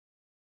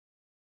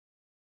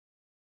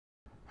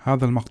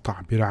هذا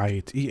المقطع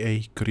برعاية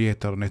EA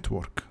Creator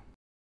Network.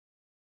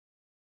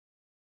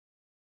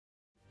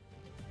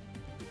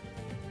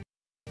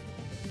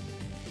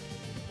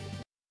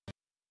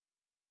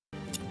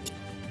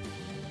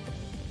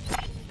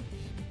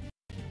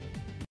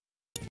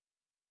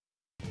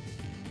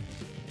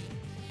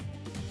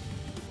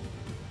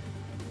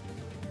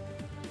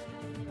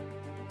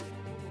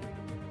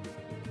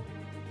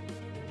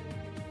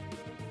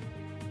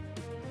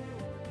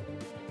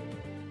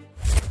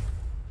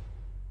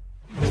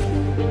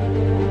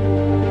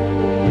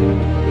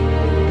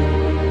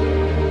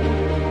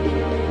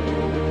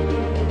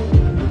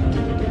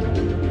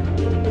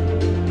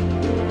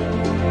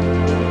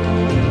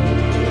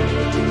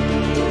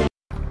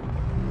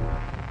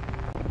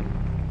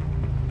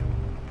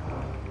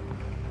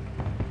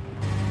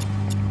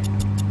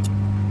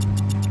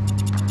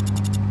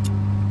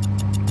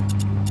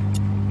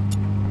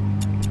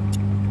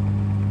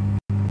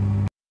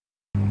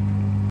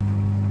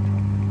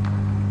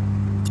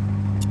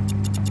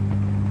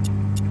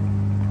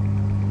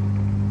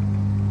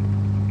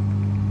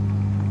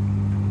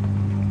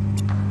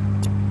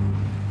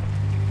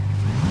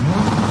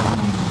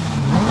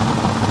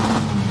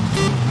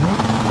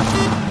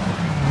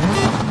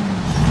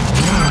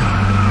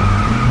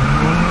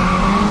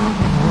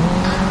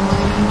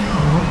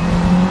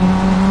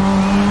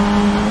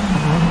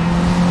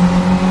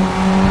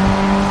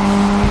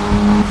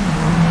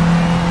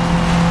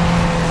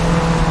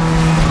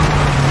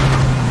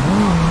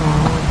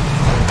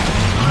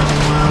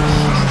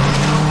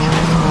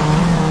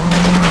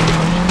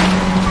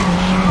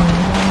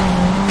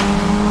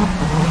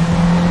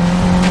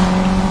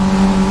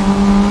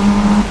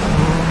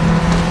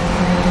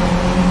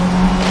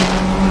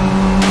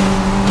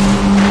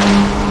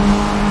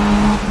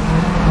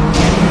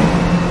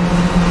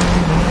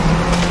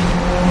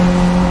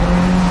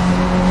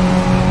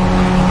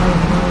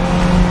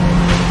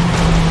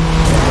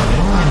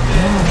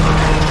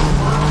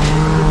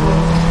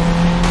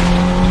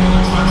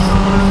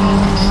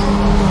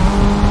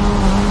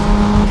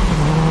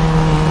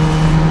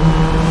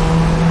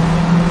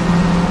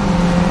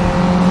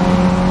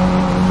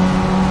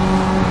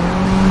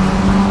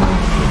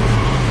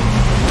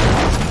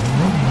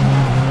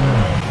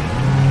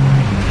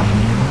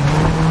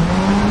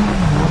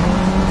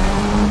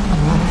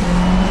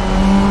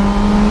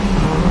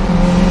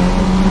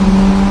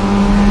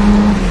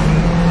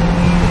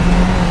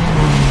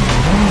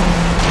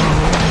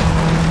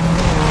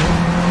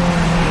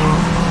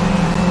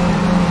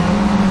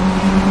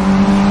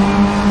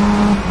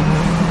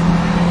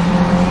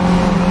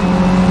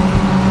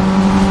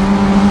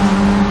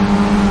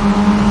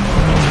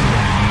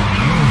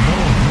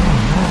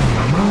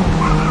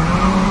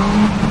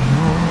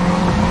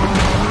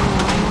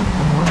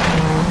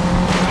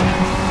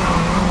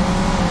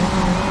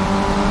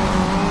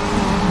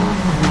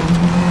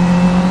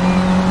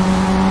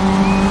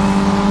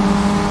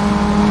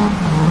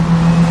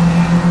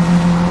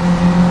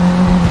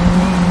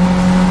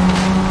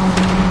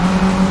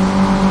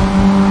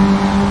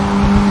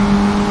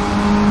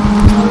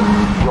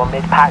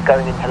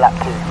 Going into lap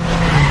 2.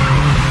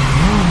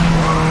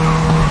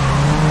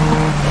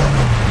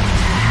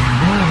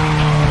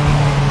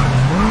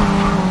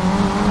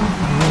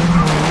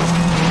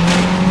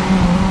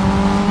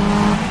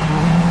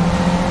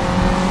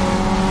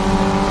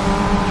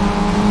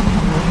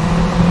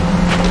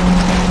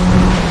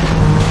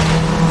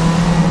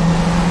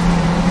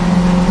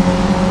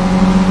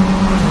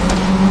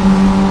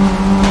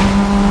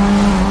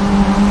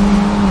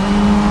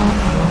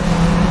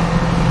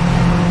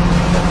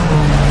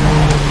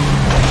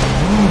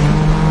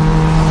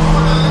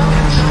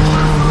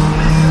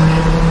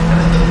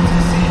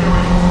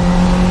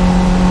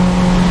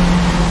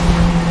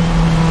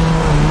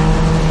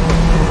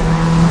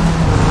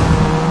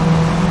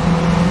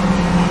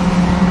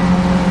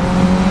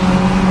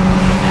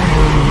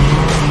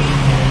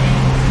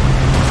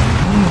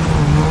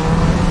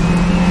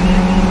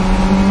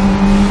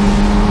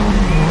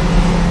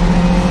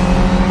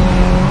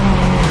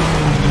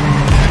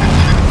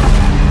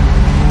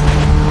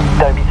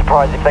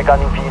 If they're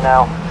gunning for you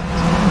now.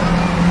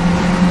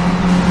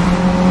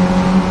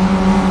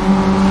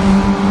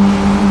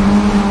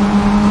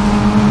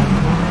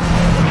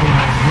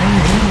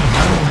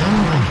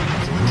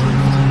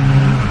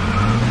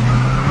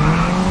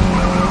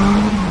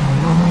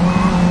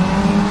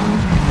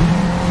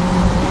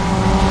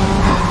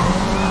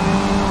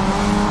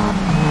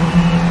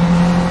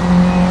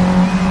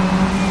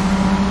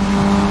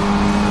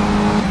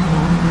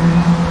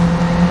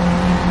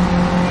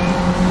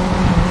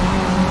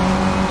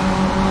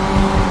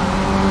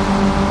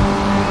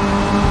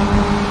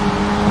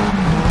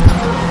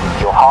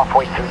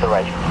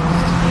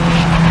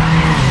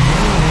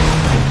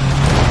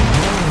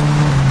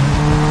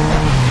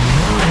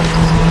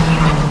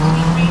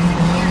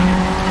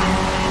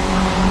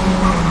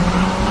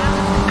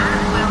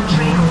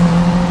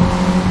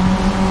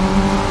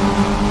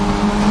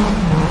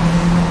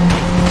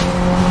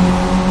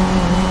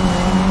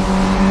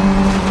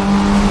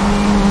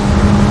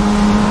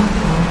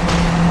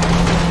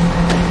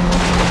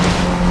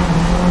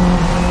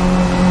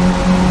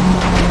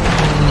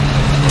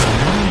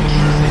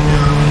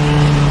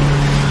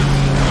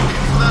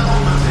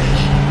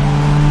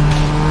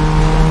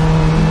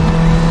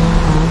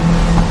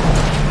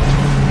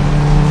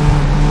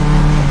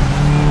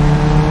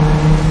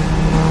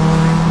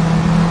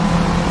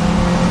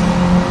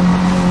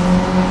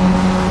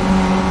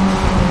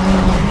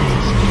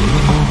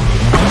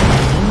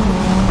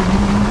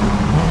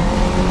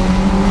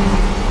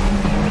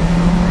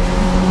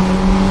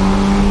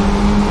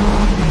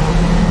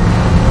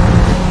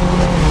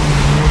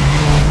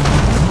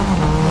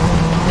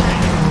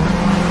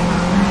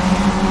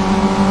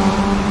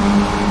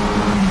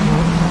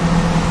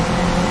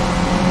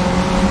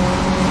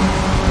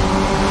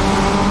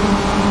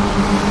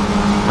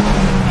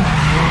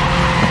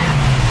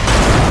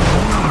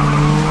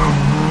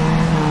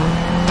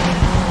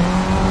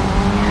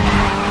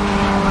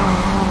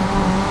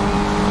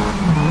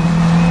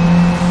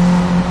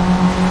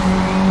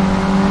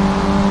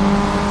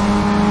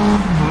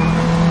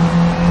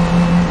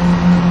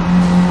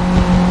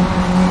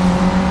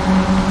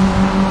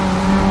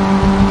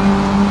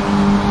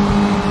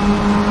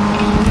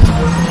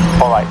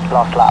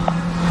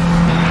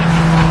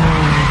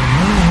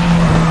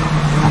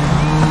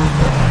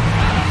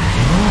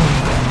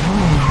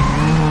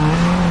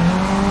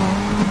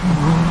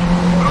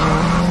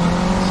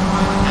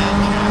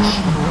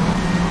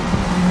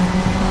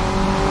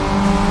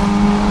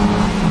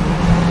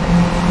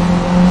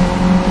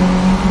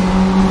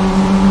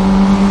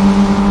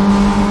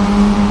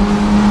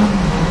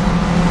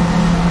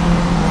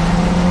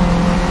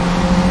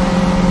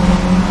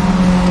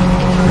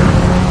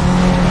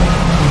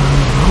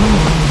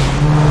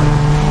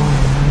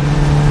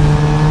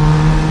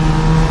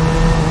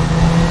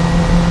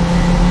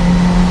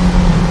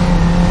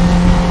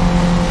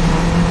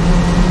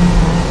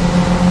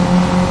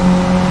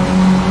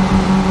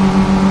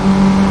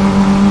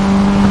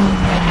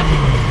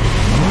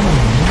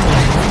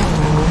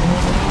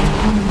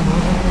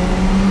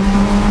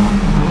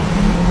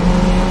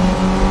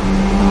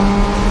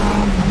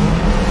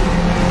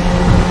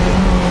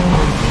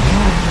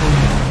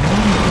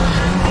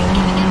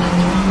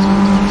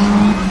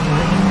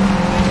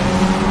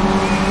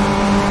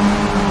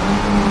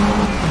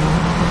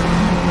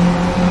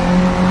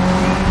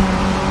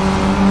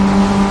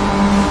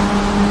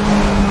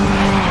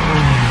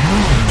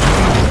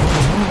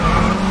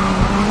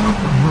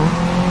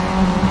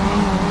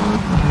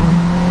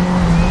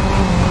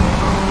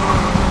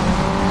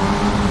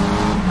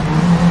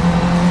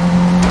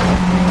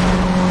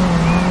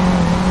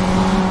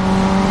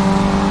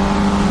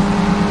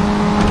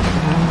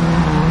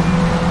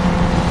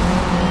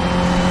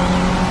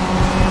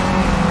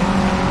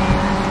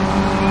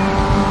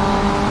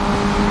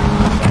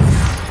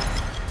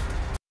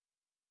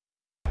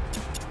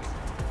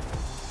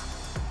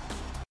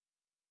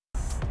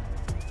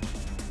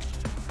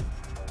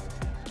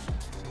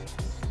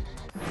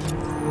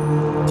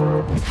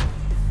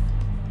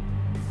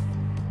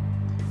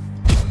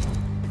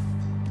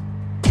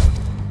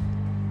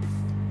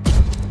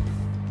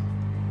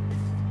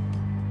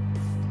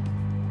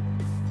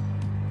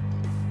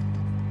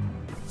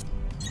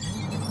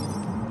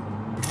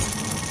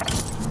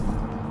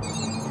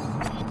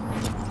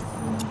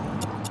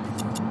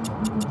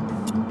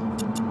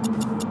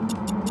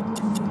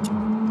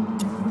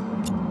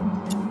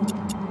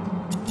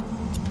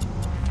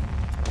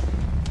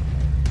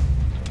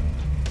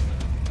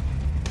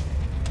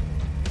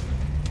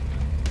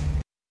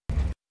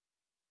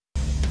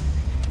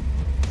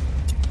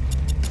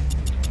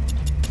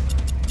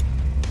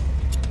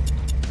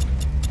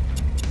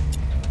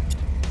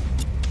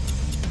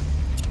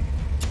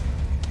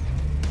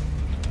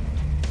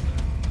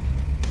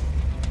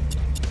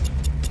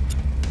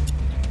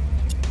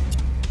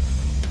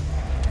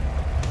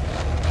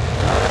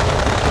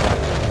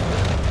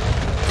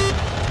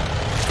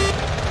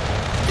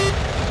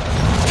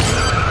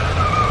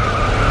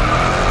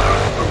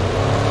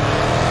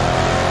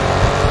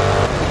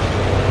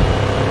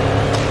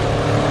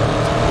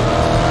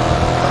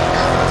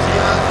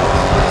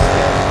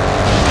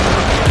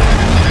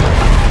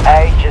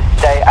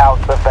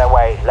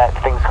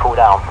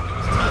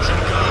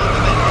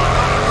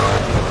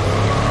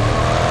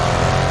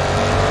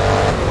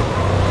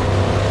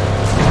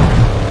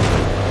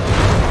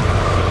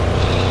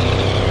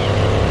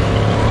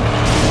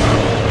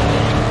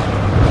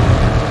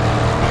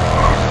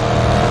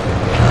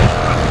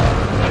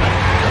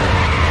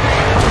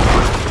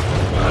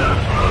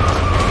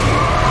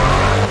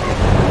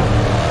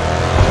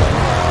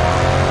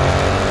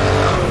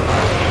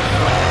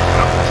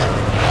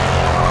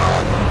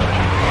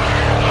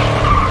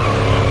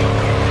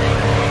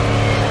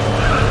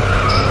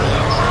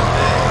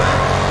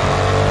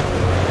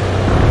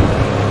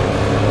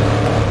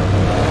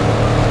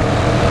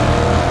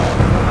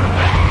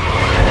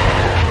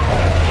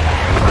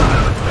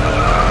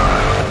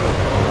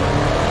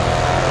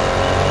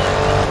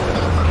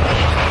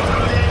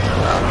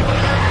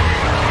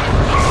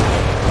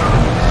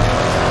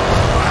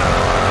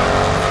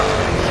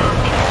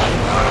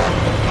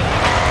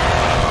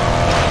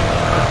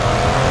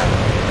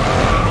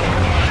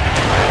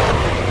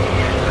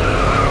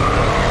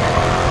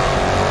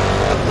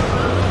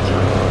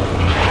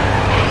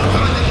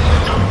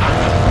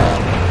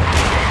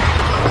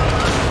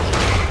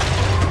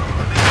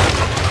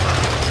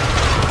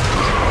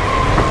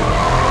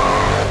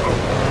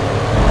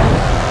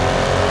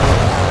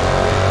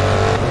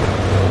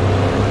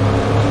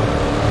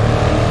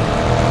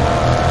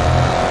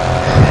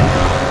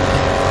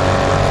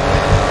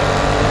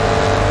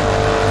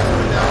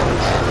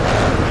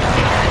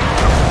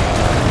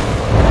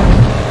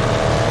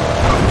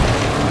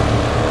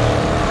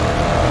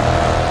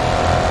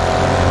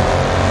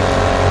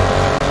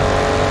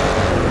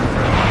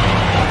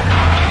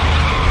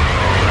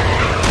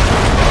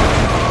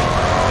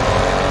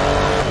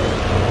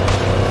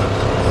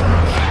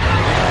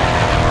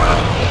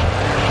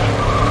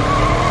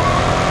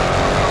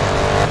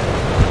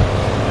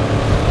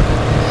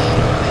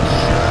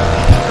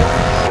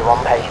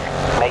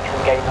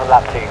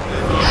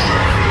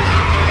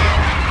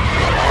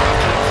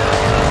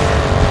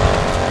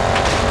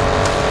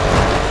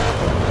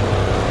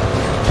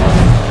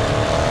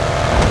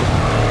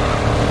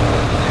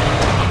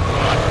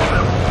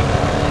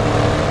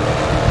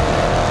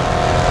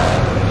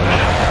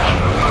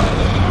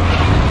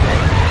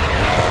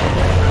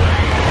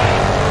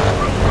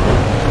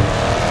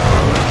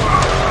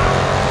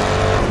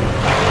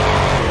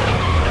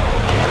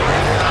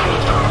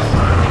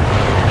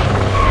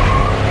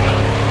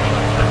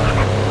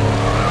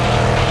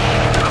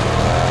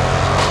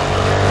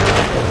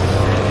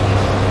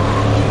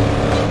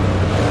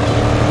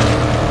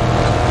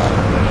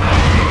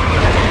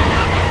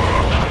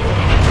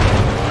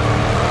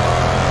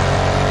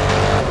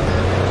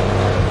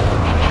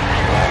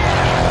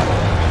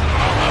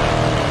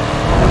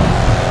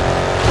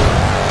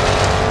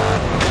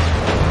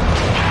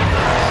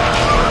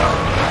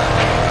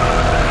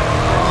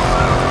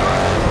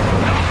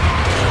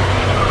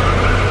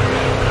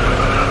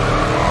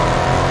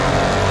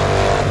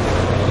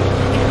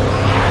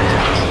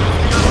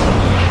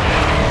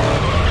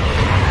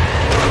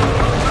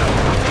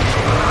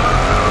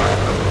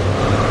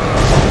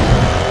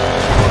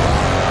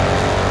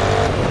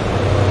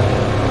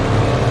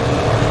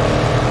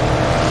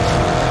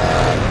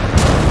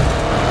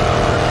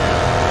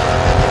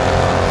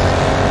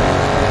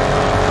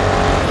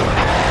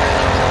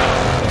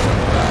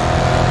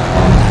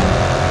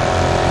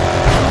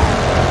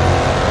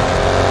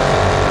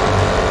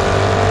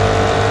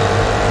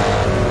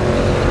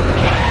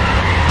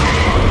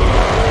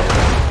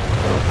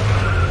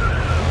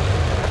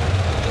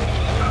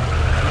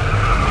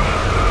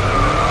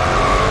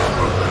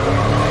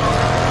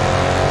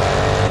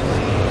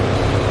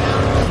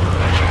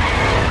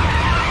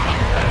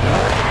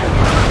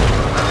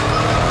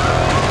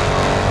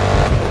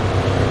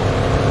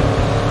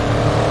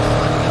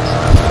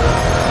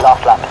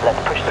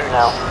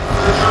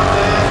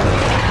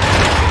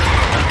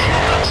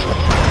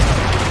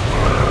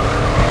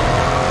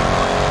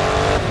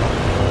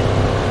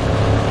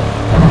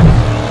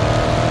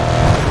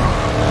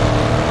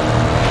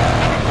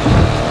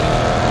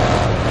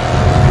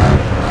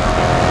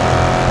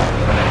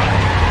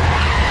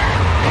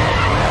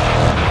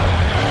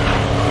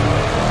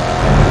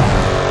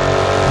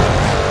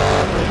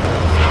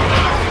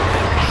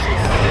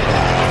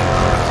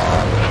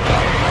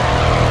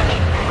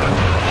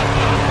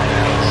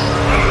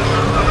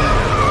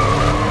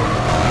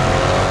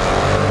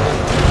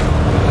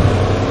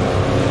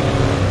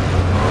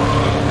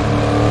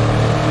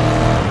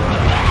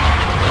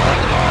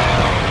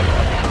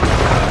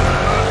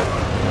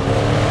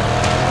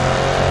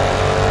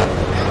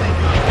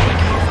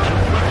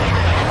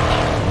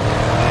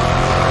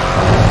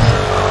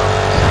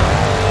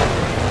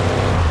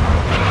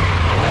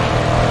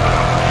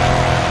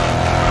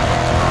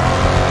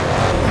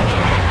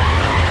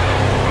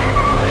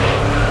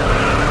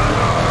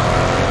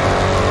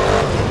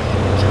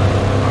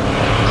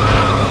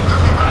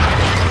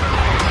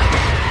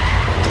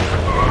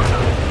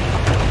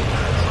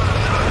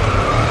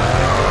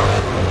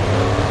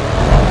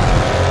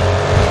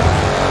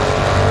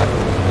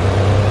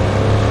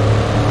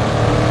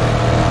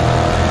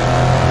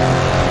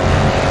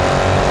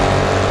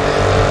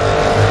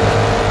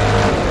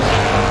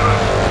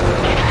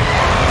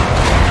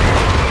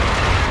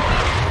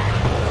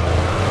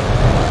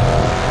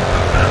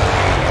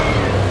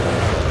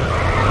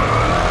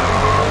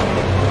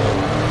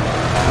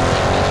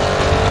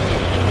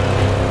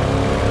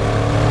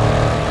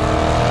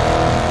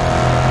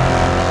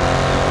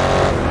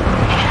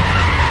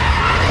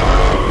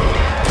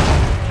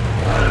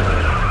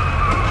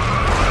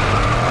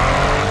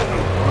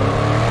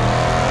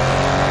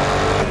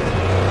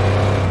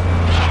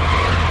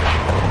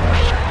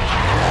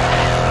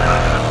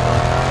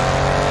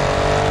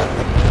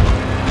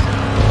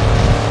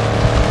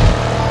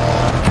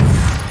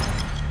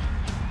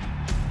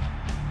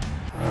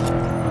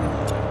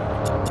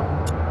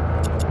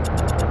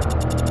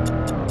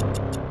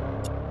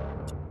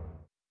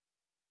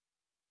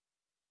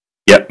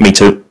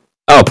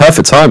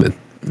 perfect timing.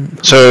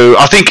 So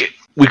I think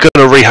we're going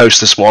to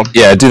rehost this one.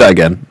 Yeah, do that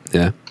again.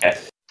 Yeah.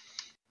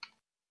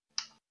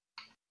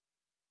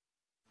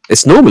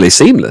 It's normally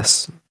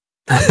seamless.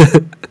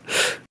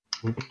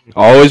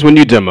 Always when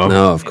you demo.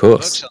 No, of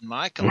course. On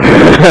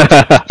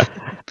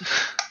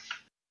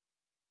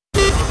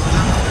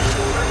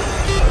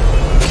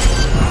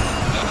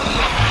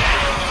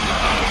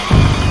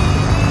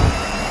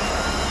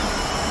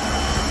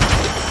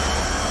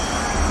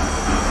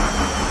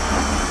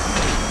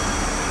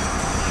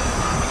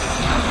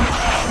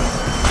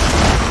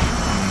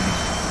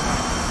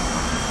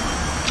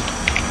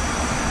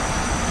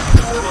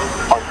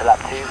to lap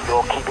 2,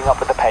 you're keeping up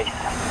with the pace.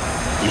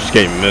 You just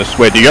getting missed.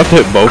 Wait, do you have to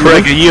hit both?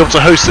 Greg, are you able to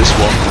host this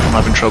one? I'm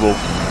having trouble.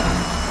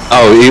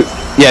 Oh,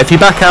 yeah. If you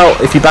back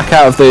out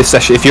of the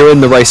session, if you're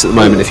in the race at the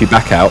moment, if you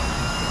back out,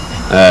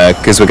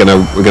 because we're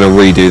gonna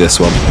redo this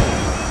one.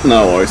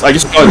 No worries. I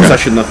just joined the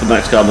session for the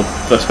next guy. I'm the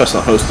first person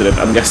that hosted it.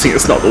 I'm guessing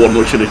it's not the one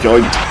we should have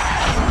joined.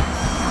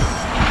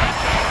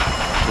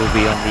 Will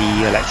be on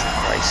the electric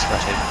race,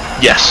 right?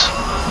 Yes.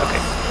 Okay.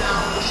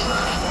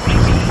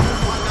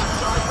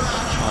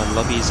 Our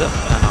lobby is up,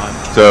 and I'm.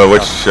 So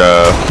which?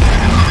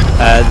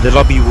 The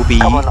lobby will be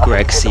Come on, I've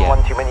Greg's hit them here.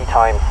 one too many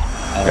times.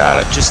 Got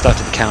it. I've just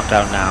started the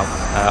countdown now.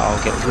 I'll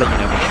let you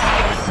know when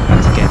it's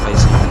back to game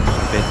basically.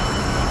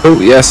 Oh,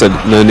 yeah. So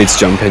no need to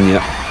jump in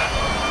yet.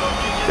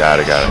 Got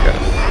it. I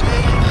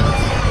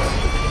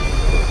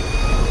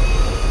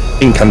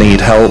think I need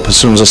help. As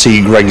soon as I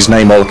see Greg's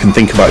name, all I can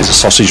think about is a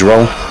sausage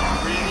roll.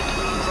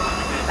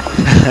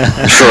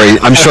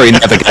 I'm sure he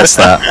never gets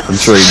that. I'm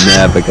sure he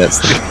never gets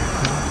that.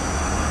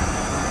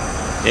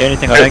 The only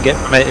thing I don't get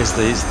from it is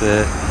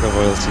the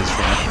royalties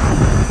from it.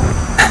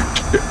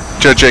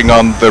 Judging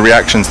on the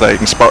reactions there, you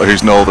can spot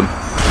who's northern.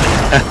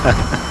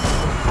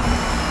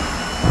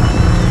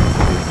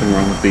 Nothing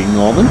wrong with being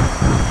northern.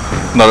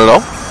 Not at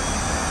all.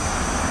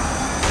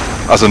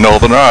 As a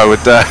northerner, I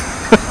would.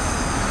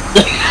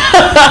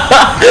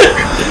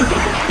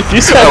 If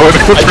you said I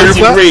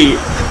disagree,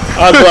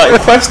 I'd be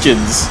like,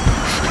 questions.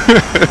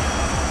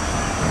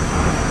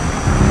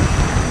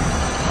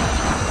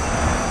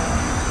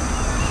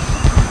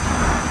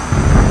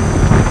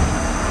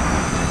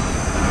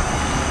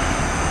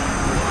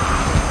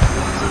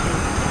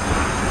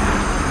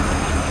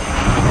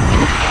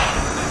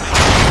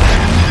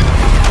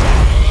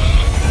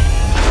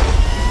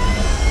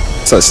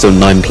 So it's still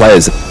 9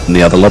 players in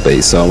the other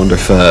lobby. So I wonder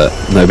if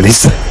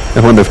nobody's.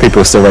 I wonder if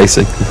people are still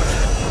racing.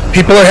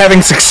 People are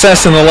having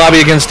success in the lobby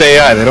against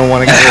AI. They don't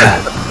want to get rid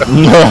of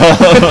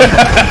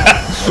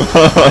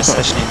This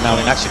session is now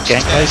in active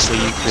gameplay, so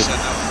you could.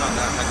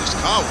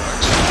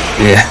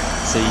 Yeah.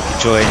 So you could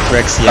join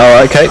Greg's here.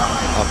 Oh, okay.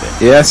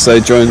 Yeah. So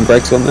join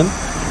Greg's one then.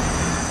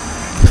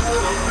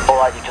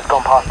 Alright, you've just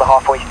gone past the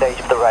halfway stage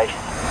of the race.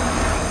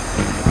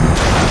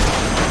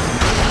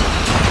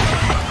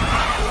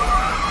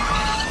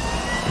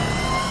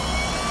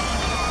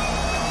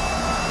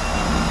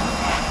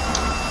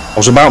 I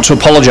was about to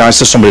apologise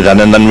to somebody then,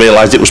 and then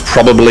realised it was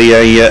probably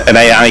an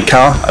AI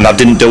car, and I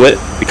didn't do it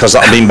because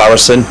that would be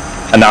embarrassing.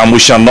 And now I'm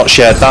wishing I'd not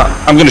shared that.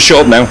 I'm going to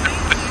shut up now.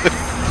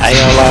 AI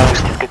Is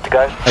good to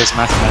go. There's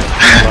mathematics.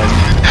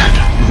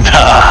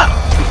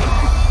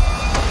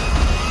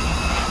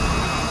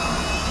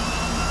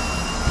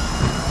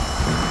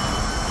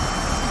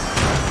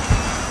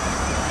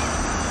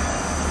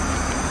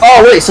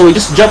 Oh wait, so we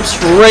just jumped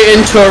straight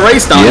into a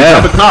race now and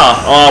grab a car.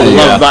 Oh, I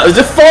love that. Is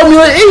it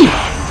Formula E?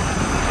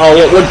 Oh,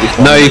 what would be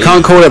Formula No, you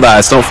can't call it that.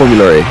 It's not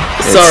Formula E.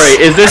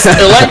 Sorry, is this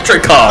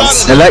electric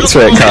cars?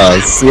 Electric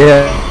cars.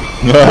 Yeah.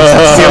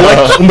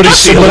 Somebody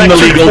summon the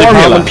legal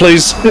department,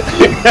 please.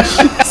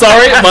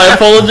 Sorry, my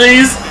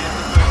apologies.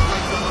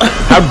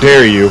 How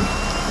dare you?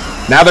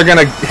 Now they're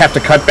gonna have to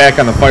cut back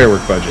on the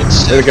firework budget.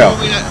 There we go.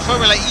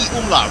 Formula E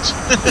umlaut.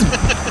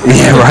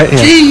 Yeah, right.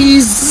 Yeah.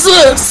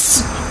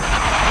 Jesus!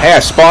 Hey, I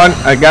spawned.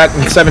 I got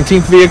in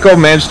 17th vehicle.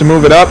 Managed to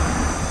move it up.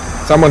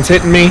 Someone's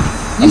hitting me.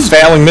 I'm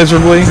failing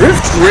miserably.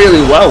 Drifts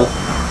really well.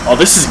 Oh,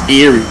 this is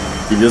eerie.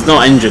 There's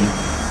no engine.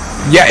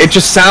 Yeah, it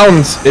just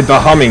sounds. The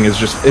humming is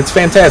just—it's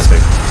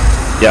fantastic.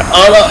 Yeah.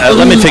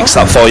 Let me fix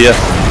that for you.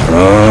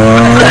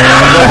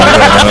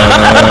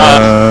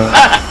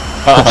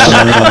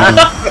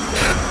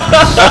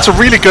 That's a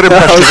really good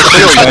impression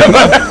of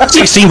the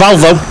 16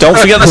 valve though. Don't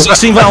forget the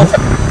 16 valve.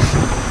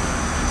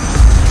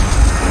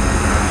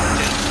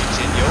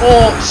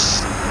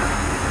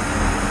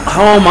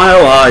 How am I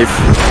alive?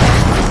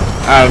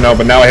 I don't know,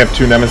 but now I have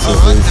 2 nemesis.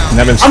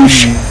 I'm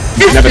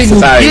shifting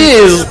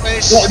gears. What,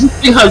 this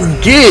thing has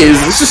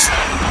gears. It's just.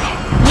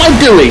 What am I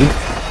doing?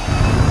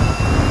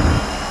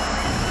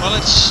 Well,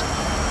 it's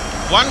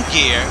one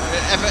gear.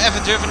 Ever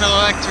driven an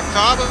electric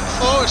car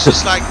before? It's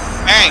just like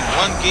bang,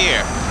 one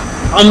gear.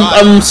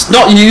 I'm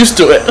not used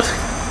to it.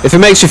 If it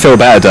makes you feel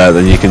better,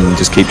 then you can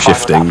just keep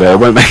shifting, but it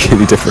won't make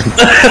any difference.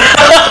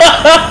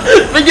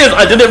 Thing is,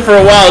 I did it for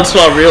a while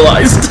until I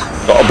realised.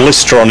 Got a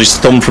blister on his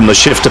thumb from the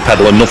shifter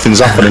pedal and nothing's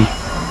happening.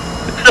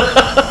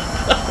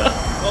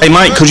 Hey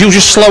Mike, could you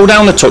just slow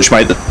down a touch,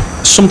 mate?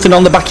 There's something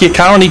on the back of your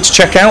car I need to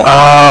check out.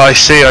 Ah, I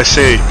see.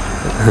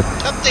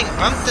 Something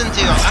bumped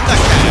into your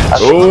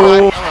undercarriage.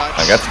 Oh, Alright.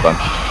 I got spun.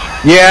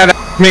 Yeah,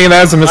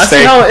 that's a I see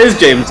mistake. how it is,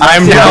 James.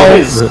 I'm now,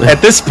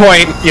 at this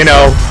point, you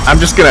know, I'm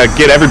just gonna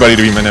get everybody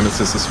to be my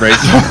nemesis this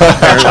race,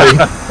 apparently.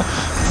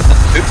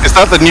 Is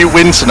that the new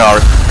win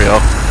scenario?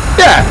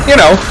 Yeah, you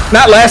know,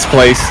 not last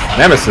place,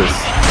 nemesis.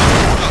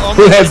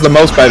 Who has the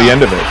most by the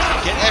end of it?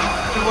 Get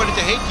everybody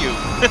to hate you.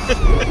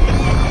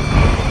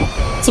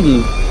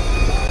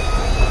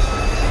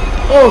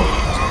 Oh,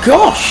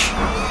 gosh.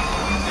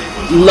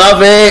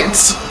 Love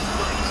it.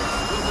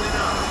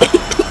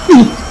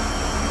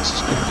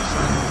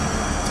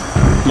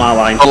 My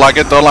line. Don't like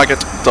it, don't like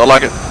it, don't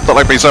like it, don't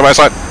like being side by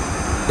side.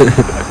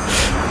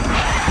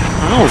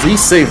 How has he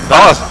saved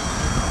that?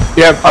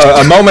 Yeah,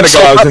 a moment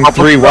ago I was in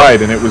 3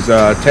 wide and it was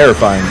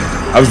terrifying.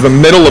 I was the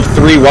middle of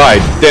 3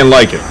 wide. Didn't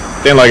like it.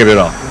 Didn't like it at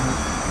all.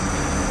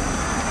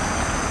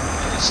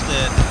 It's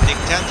the big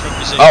tantrum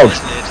position, Oh.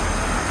 isn't it?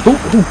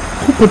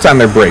 Who puts on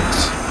their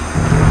brakes?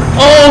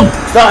 Oh,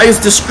 that is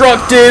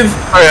destructive.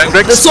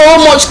 There's so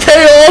much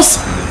chaos.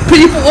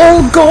 People,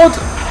 oh god.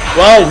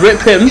 Well,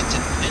 rip him.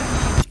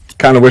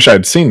 Kind of wish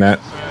I'd seen that.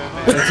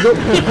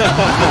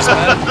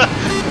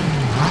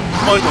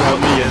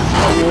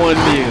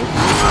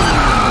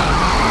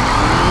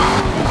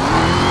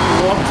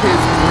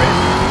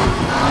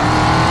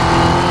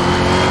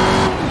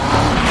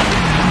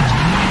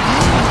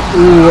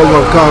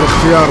 والله كار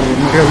اختيار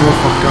غير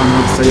موفق كان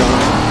هذه السيارة.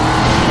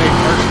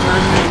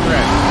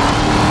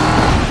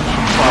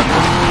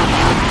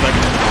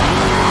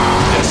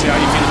 See how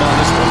you feel about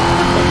this one.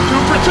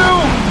 2 for 2!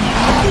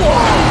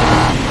 Whoa!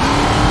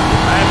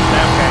 That's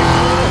okay.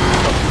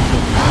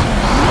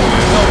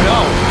 No.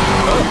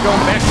 You're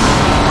going back.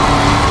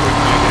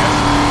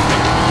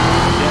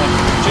 Yeah,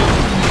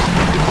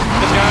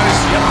 the guys,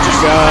 yep,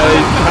 just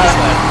guys. Past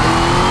that.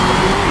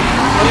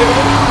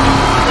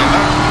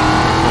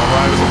 Well,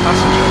 I was a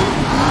passenger.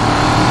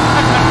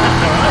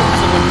 Alright,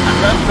 so the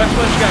best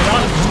way to get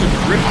on is just to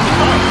grip the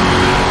car.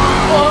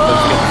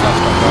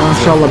 ان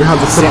شاء الله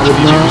بهذا السرعة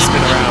بدنا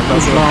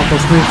نطلع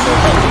تصنيف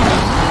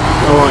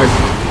اوائل.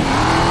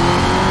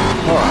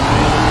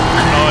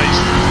 Nice.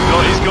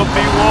 He's got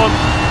B1.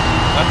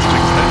 That's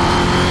fixed it.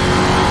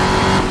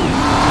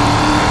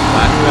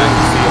 Back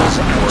feels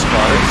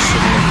horsepower.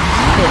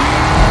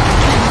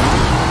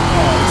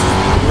 Oh, this is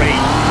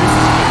great. This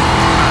is good.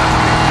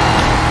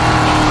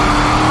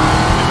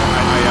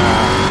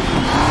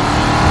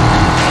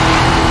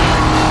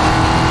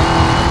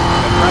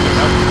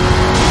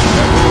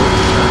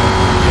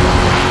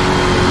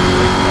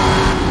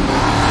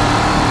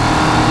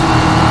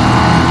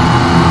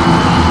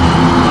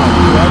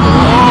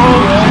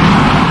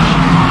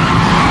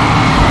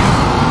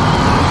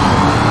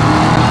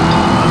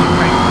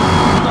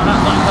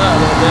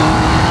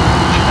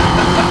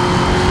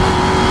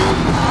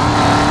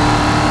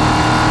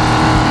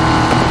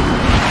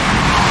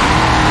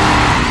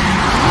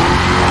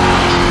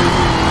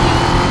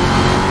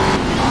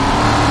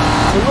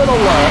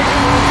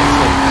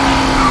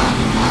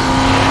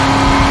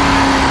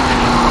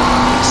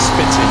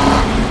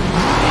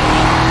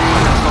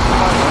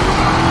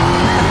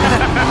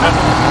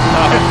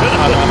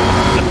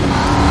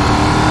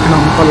 كنا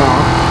نطلع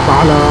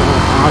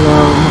على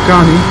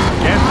مكاني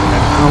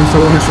عم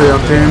مسووني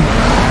سيارتين.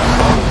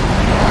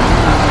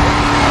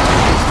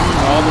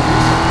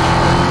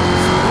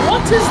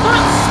 What is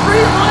that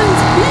straight line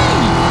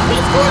speed?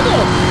 What's going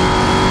on?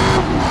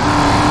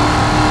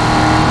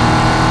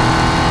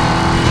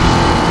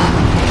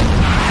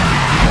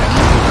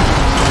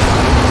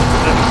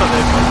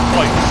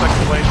 Quite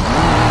second lane.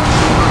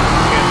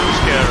 Getting too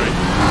scary.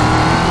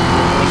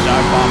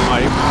 Dive bomb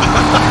hype.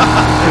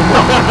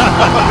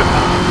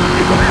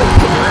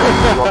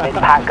 Your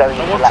mid-pack going I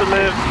into want lap to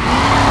live.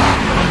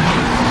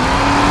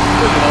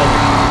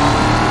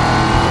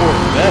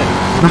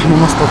 نحن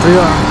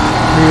نستطيع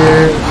في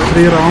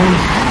 3 راوند.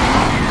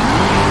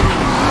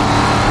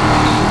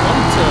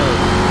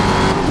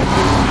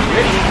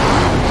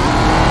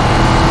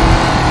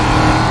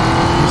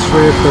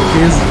 شوية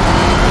تركيز.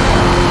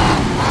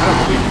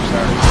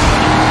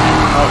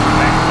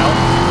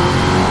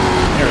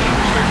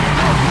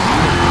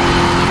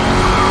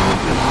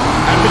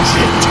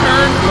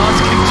 Turned,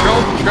 lost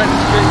control, tried to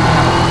straighten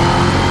out.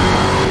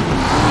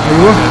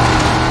 ايوه.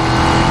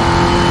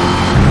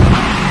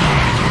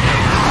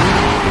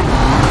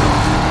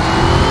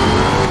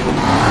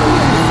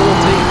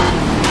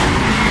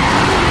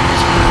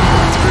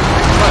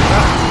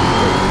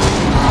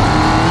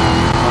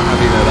 How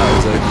do you know that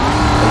was a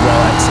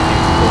well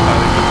executed ball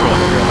having control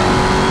over that?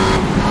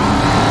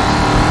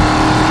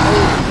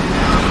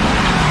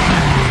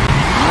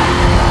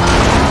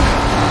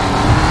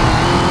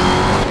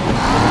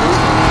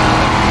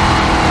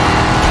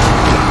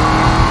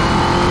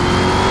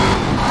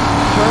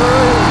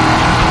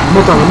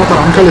 المطر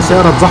عم خلي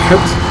السيارة تزحط.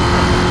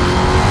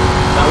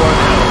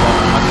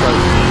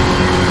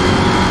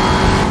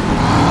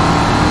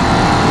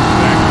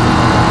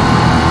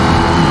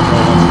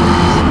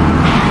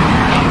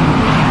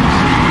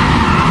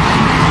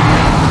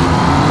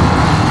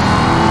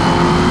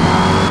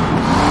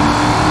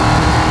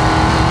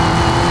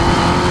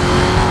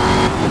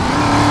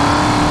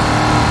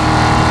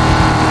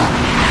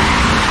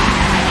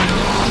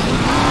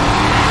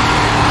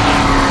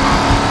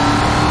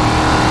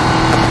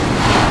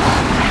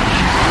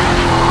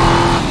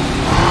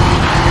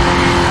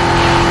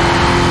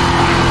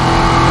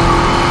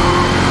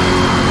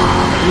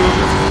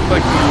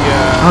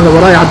 هذا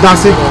وراي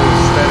عداسي.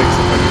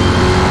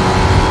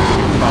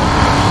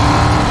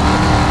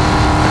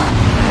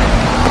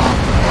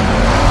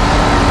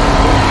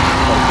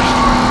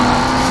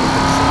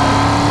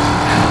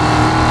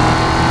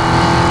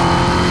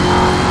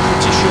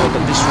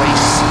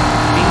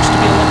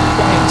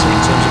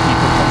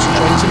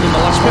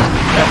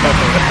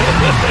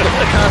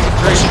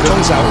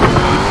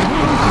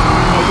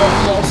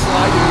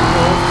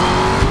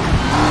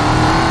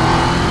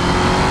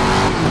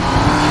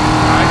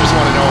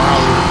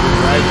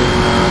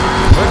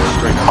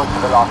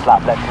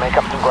 Lap, let's make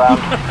up some ground.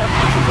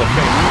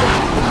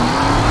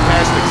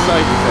 Past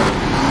excitement.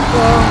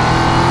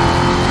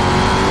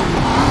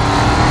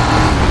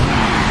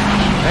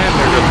 And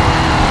they're good.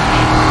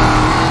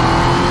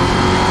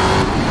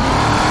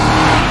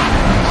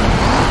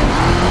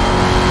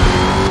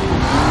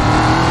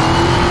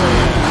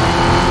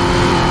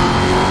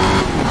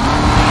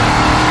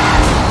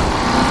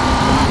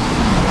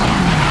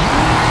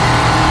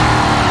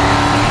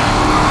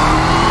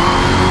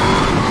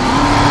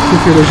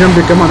 شوف اللي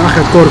جنبي كمان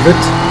اخذ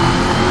كورفت.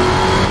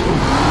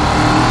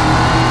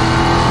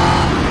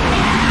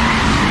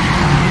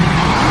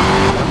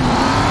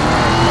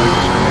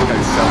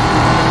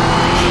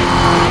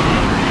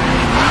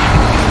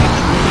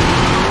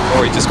 Or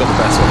he just got the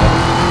best one.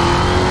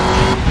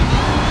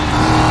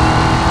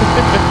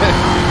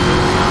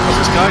 What's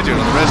this guy doing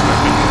on the rest of it?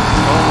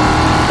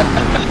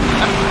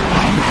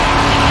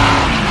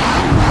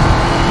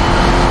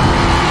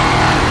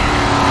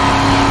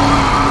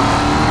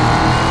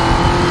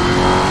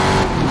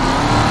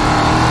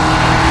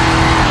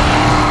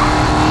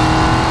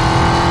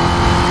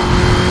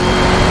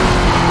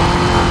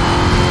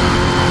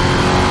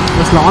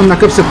 بس لو عندنا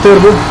كبسة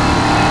تيربو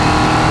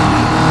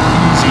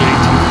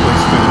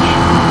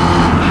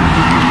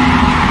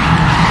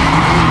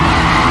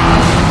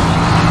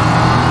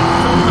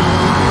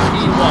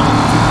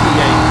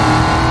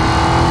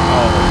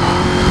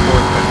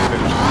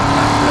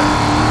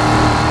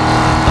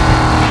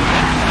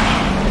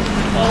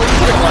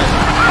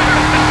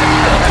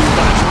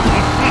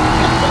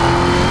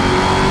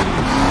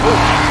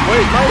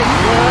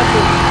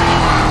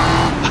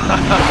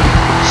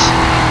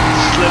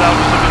Slid out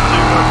just a bit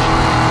too much.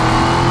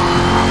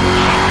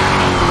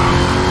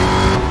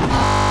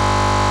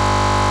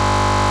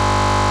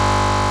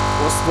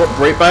 What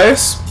brake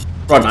bias?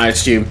 Front, I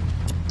assume.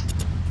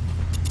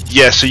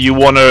 Yeah, so you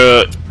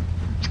wanna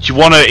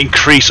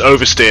increase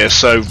oversteer,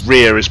 so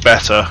rear is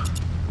better.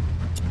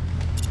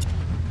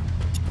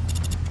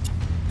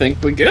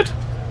 Think we're good?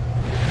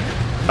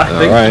 I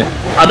think. Alright.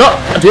 I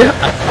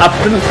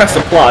didn't press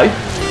apply.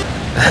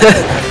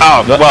 Oh,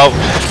 well,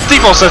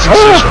 default settings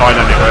is fine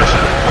anyway.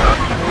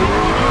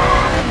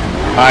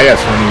 Ah, yes,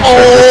 when you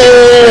start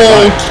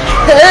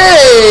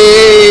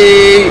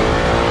Okay!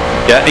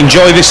 Yeah,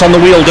 enjoy this on the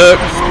wheel, Dirk.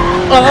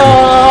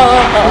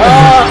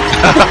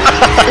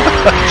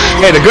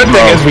 Hey, the good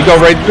thing is we go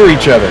right through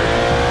each other.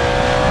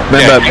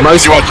 Remember,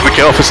 most you want to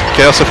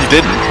chaos if you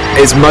didn't.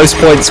 it's most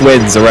points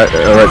wins are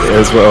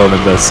as well.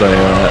 Remember, so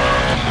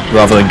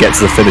rather than get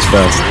to the finish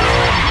first.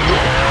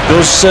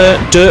 Does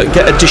Dirk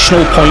get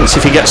additional points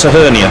if he gets a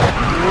hernia?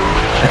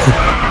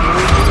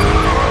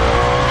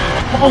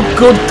 Oh,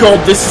 good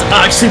God, this is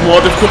actually more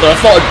difficult than I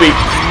thought it'd be.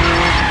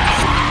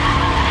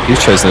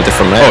 You've chosen a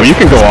different layer. Oh, you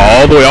can go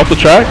all the way up the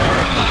track?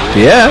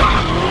 Yeah.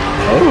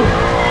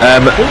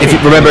 If you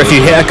remember, if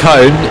you hit a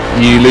cone,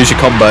 you lose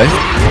your combo.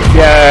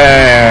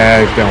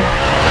 Yeah, I don't.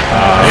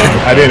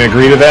 I didn't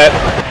agree to that.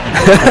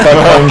 I thought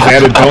cones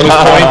added bonus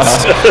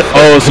points.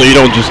 Oh, so you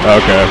don't just...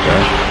 Okay.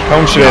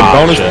 Cones should add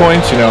bonus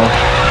points, you know.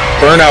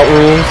 Burnout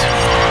rules.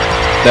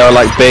 There are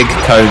like big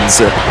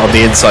cones on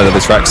the inside of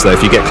the track, so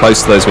if you get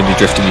close to those when you're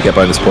drifting, you get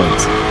bonus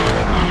points.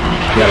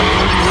 Yeah.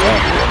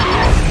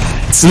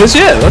 It's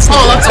legit. That's a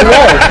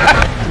wall.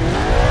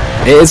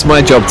 It is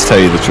my job to tell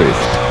you the truth.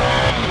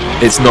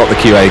 It's not the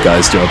QA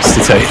guys' jobs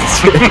to tell you the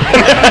truth.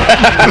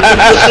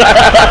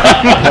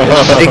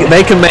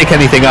 they can make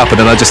anything up, and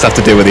then I just have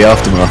to deal with the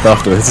aftermath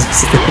afterwards.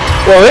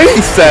 Well,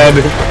 he said,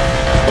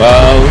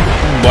 well,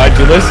 why'd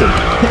you listen?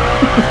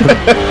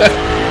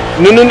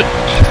 No.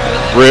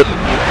 Rip.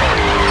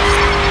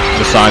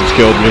 The signs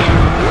killed me.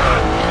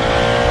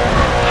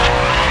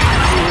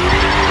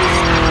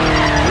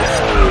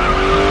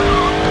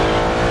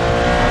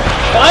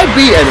 If I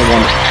beat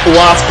anyone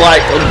whilst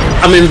like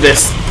I'm in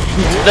this,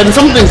 then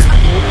something's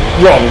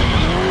wrong.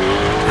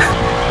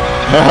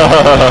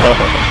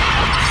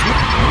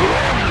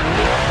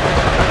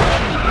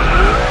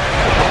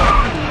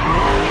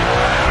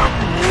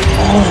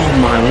 Oh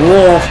my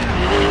lord.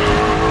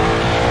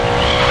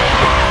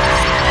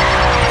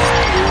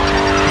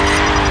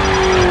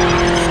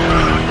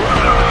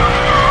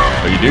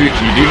 You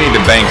do need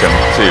to bank them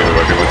too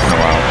every once in a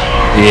while.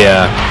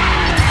 Yeah.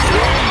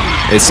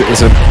 It's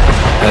a,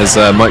 as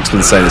Mike's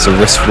been saying, it's a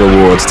risk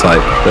reward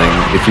type thing.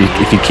 If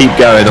you keep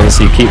going,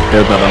 obviously you keep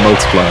building up that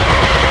multiplier.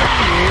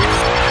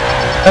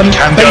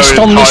 Based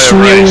on this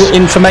new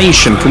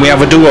information, can we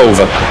have a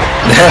do-over?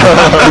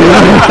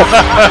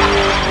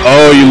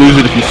 Oh, you lose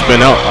it if you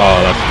spin out. Oh,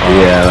 that's fine.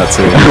 Yeah, that's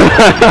it.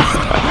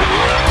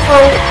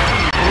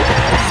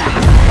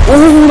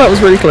 Oh, that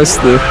was really close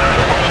to the...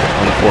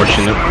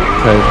 Unfortunate.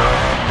 Okay.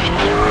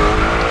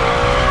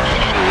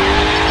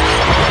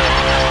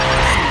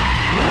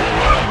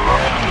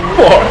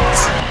 What?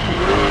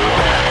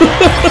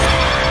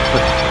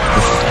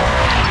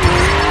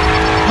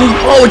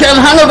 Oh, we're getting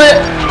the hang of it!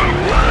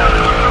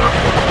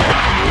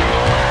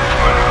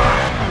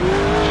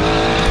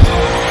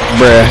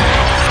 Bruh.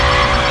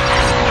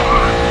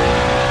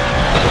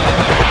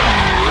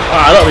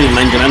 I don't need an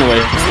engine anyway.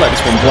 Just let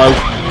this one blow.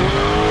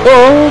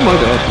 Oh my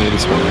god, nearly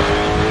spun out.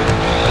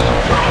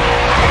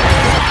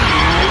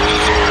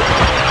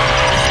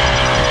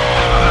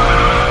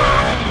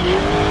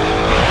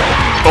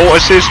 Oh, I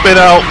see a spin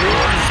out.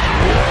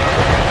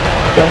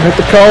 Don't hit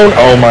the cone.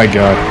 Oh my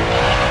god.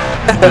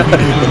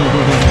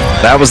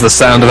 That was the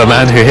sound of a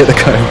man who hit the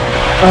cone.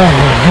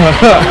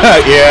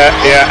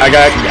 yeah, I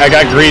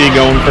got greedy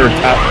going for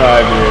top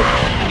 5 here.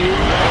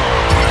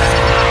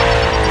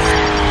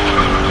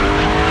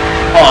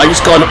 Oh, I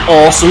just got an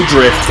awesome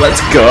drift.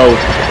 Let's go.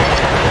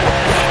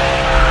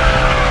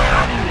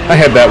 I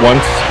had that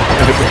once.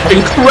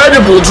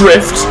 Incredible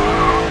drift.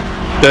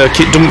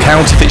 It doesn't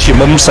count if it's your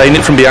mum saying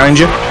it from behind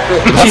you.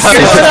 I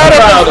spun out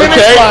at the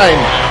finish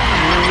line.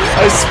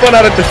 I spun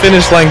out at the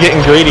finish line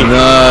getting greedy.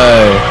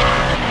 No.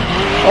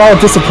 Oh,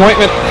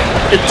 disappointment.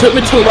 It took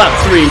me till lap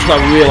 3 until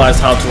I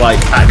realised how to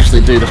like actually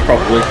do this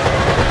properly.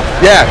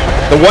 Yeah,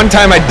 the one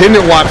time I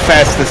didn't want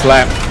fastest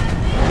lap.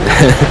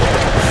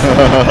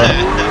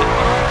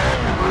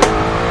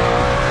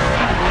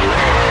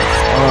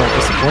 Oh,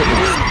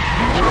 disappointment.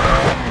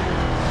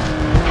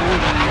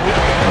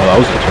 Oh, that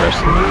was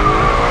interesting.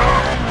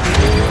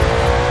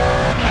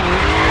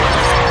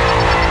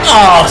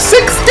 Oh,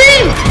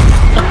 16th!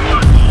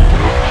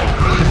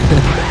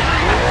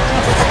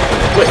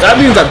 Wait, that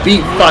means I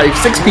beat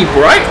 6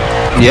 people, right?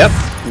 Yep.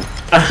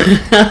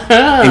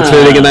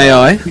 Including an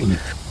AI.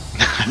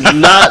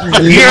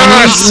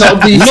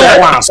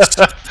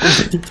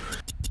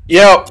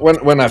 Yeah,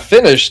 when I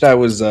finished, I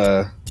was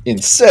in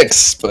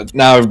 6th, but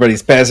now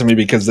everybody's passing me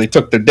because they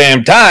took their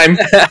damn time.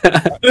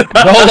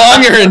 No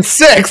longer in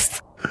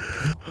 6th.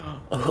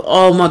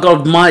 Oh my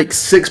god, Mike,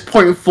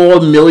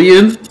 6.4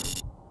 million.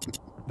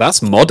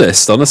 That's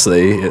modest,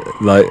 honestly.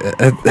 Like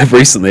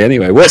recently,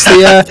 anyway. What's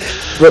the?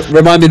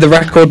 Remind me the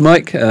record,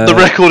 Mike. The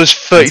record is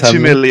 32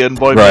 million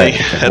by me.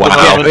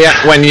 Wow.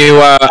 Yeah, when he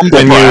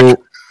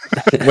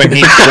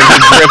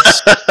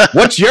drifts.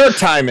 What's your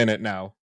time in it now?